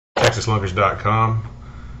TexasLunkers.com.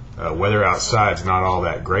 Weather outside's not all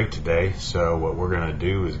that great today, so what we're going to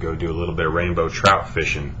do is go do a little bit of rainbow trout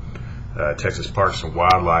fishing. Texas Parks and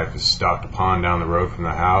Wildlife has stocked a pond down the road from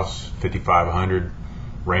the house, 5,500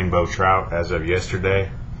 rainbow trout as of yesterday.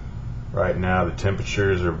 Right now the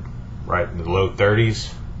temperatures are right in the low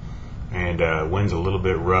 30s, and wind's a little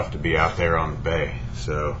bit rough to be out there on the bay.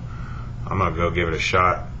 So I'm going to go give it a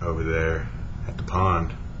shot over there at the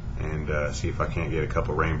pond and see if I can't get a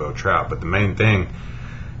couple rainbow trout. But the main thing,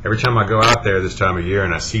 every time I go out there this time of year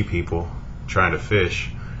and I see people trying to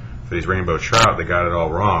fish for these rainbow trout, they got it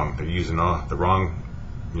all wrong. They're using all the wrong,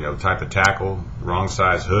 type of tackle, wrong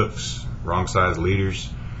size hooks, wrong size leaders,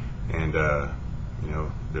 and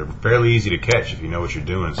they're fairly easy to catch if you know what you're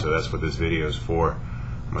doing. So that's what this video is for.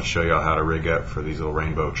 I'm going to show y'all how to rig up for these little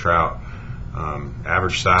rainbow trout.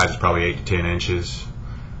 Average size is probably 8 to 10 inches.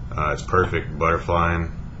 It's perfect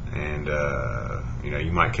butterflying, and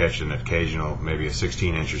you might catch an occasional, maybe a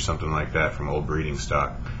 16 inch or something like that from old breeding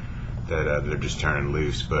stock that they're just turning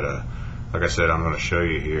loose. But like I said, I'm going to show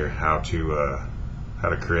you here how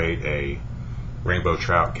to create a rainbow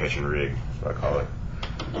trout catching rig. That's what I call it.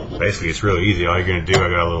 Basically, it's really easy. All you're going to do, I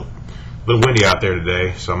got a little windy out there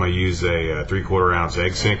today, so I'm going to use a 3/4 ounce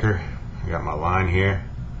egg sinker. I got my line here.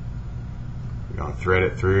 I'm going to thread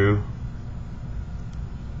it through.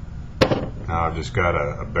 Now I've just got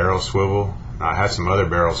a barrel swivel. Now, I had some other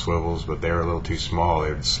barrel swivels, but they were a little too small.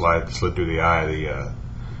 They would slid through the eye of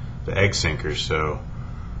the egg sinker, so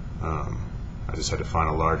I just had to find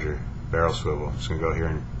a larger barrel swivel. I'm just going to go here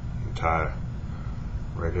and tie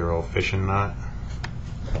a regular old fishing knot.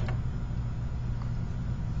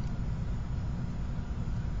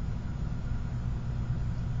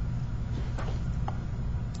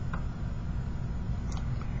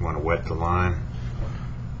 You want to wet the line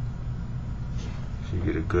so you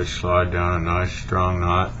get a good slide down, a nice strong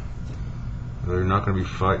knot. They're not going to be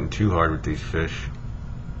fighting too hard with these fish.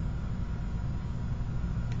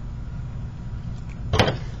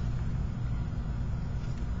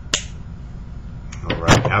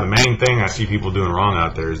 Alright, now the main thing I see people doing wrong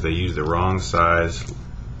out there is they use the wrong size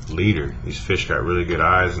leader. These fish got really good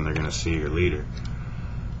eyes and they're going to see your leader.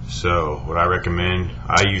 So what I recommend,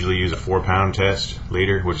 I usually use a 4-pound test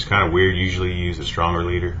leader, which is kind of weird. Usually you use a stronger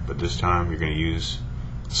leader, but this time you're going to use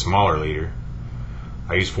a smaller leader.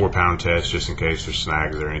 I use 4-pound test just in case there's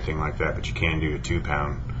snags or anything like that, but you can do a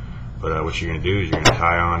 2-pound. But what you're going to do is you're going to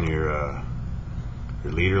tie on your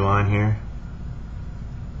leader line here,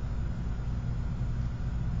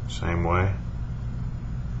 same way,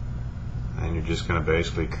 and you're just going to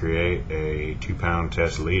basically create a 2-pound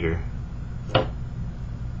test leader.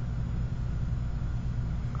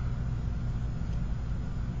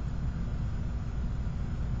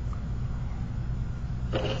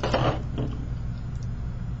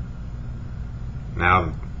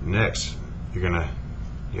 Now next you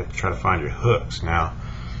have to try to find your hooks. Now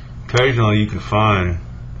occasionally you can find,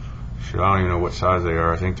 I don't even know what size they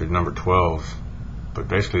are, I think they're number 12, but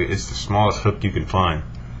basically it's the smallest hook you can find.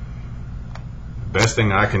 The best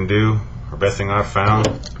thing I can do, or best thing I've found,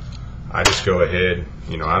 I just go ahead,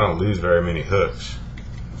 I don't lose very many hooks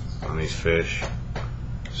on these fish,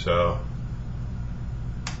 so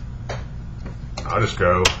I'll just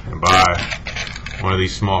go and buy one of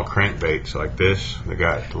these small crankbaits like this. They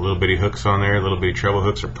got the little bitty hooks on there. Little bitty treble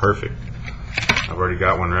hooks are perfect. I've already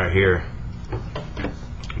got one right here.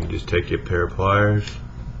 You just take your pair of pliers,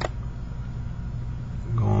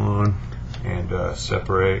 go on and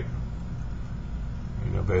separate.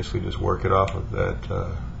 Basically just work it off of that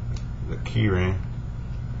the key ring,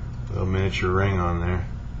 little miniature ring on there.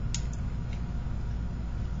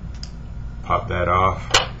 Pop that off.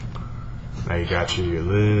 Now you got your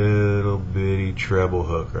little bitty treble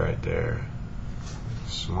hook right there.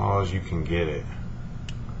 As small as you can get it.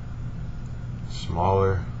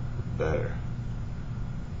 Smaller, better.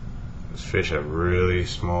 These fish have really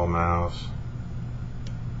small mouths,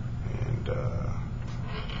 and a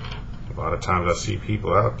lot of times I see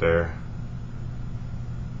people out there.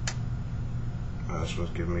 That's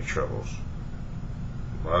what's giving me troubles.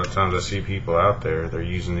 A lot of times I see people out there, they're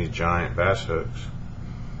using these giant bass hooks,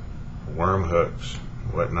 worm hooks,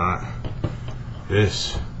 whatnot.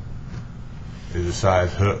 This is the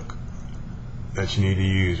size hook that you need to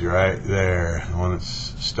use right there, the one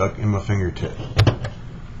that's stuck in my fingertip.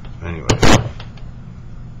 Anyway, I'm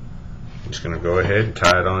just going to go ahead and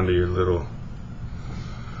tie it onto your little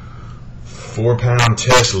 4-pound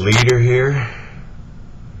test leader here,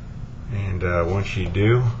 and once you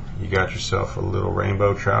do, you got yourself a little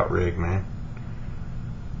rainbow trout rig, man.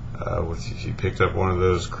 If you picked up one of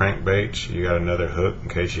those crankbaits, you got another hook in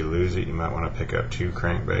case you lose it. You might want to pick up 2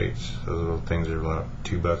 crankbaits. Those little things are about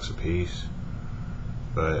 $2 a piece,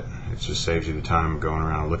 but it just saves you the time of going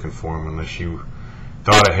around looking for them unless you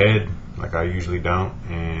thought ahead, like I usually don't,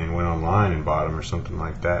 and went online and bought them or something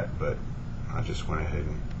like that. But I just went ahead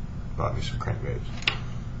and bought me some crankbaits.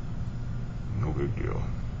 No big deal.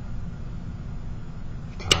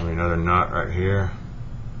 Tie me another knot right here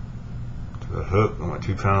to the hook on my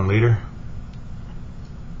 2-pound leader,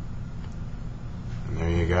 and there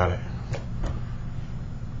you got it,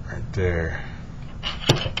 right there.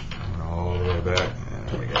 Going all the way back, and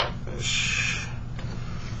there we got this.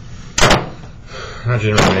 I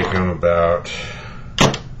generally make them about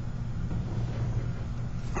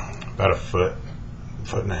a foot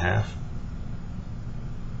and a half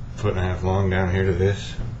long down here to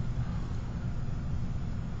this.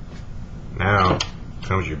 Now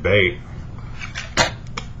comes your bait.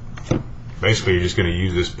 Basically, you're just going to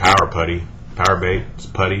use this power bait. It's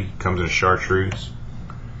putty, comes in a chartreuse.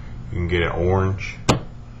 You can get it orange. You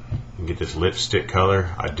can get this lipstick color.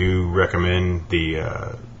 I do recommend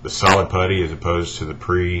the solid putty as opposed to the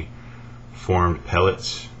pre-formed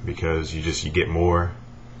pellets, because you get more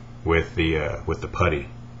with the putty.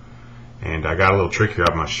 And I got a little trick here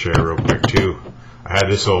I'm going to share real quick too. I had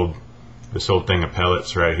this old thing of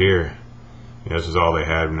pellets right here. This is all they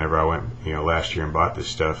had whenever I went, last year and bought this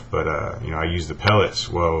stuff. But I used the pellets.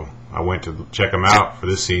 Well, I went to check them out for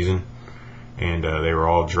this season, and they were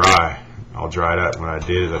all dried up. What I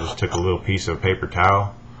did is I just took a little piece of paper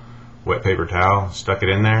towel, wet paper towel, stuck it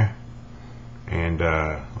in there, and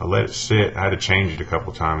I let it sit. I had to change it a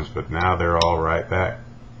couple times, but now they're all right back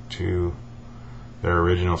to their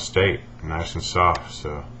original state, nice and soft.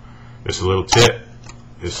 So just a little tip.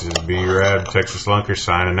 This is B-Rad Texas Lunker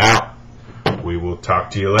signing out. We will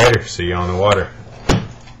talk to you later. See you on the water.